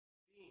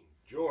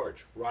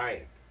George,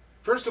 Ryan.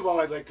 First of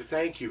all, I'd like to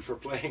thank you for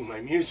playing my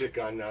music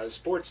on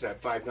Sportsnet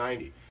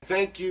 590.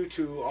 Thank you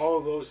to all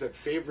of those that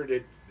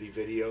favorited the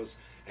videos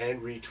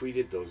and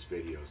retweeted those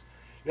videos.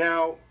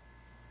 Now,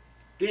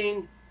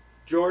 Dean,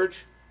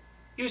 George,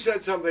 you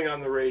said something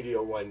on the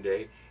radio one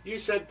day. You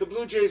said the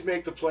Blue Jays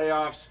make the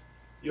playoffs,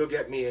 you'll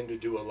get me in to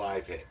do a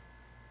live hit.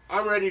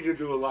 I'm ready to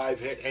do a live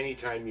hit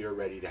anytime you're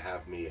ready to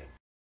have me in.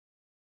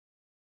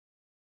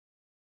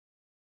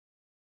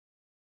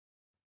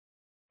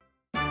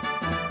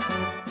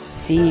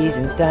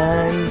 Season's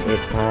done,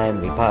 it's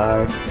time we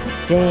part.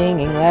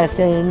 Singing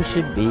lessons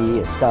should be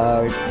a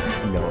start.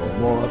 No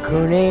more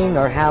crooning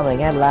or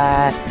howling at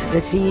last. The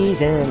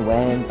season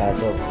went by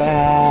so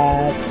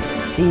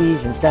fast.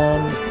 Season's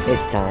done,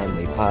 it's time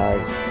we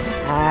part.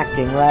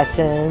 Acting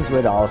lessons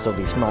would also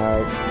be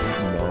smart.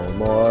 No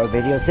more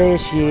videos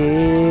this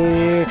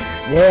year.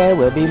 There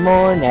will be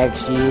more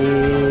next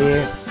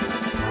year.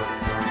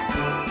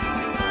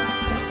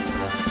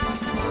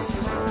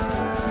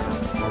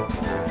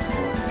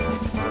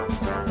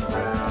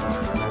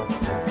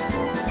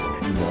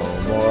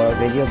 More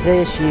videos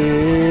this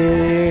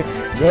year.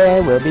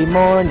 There will be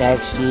more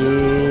next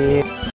year.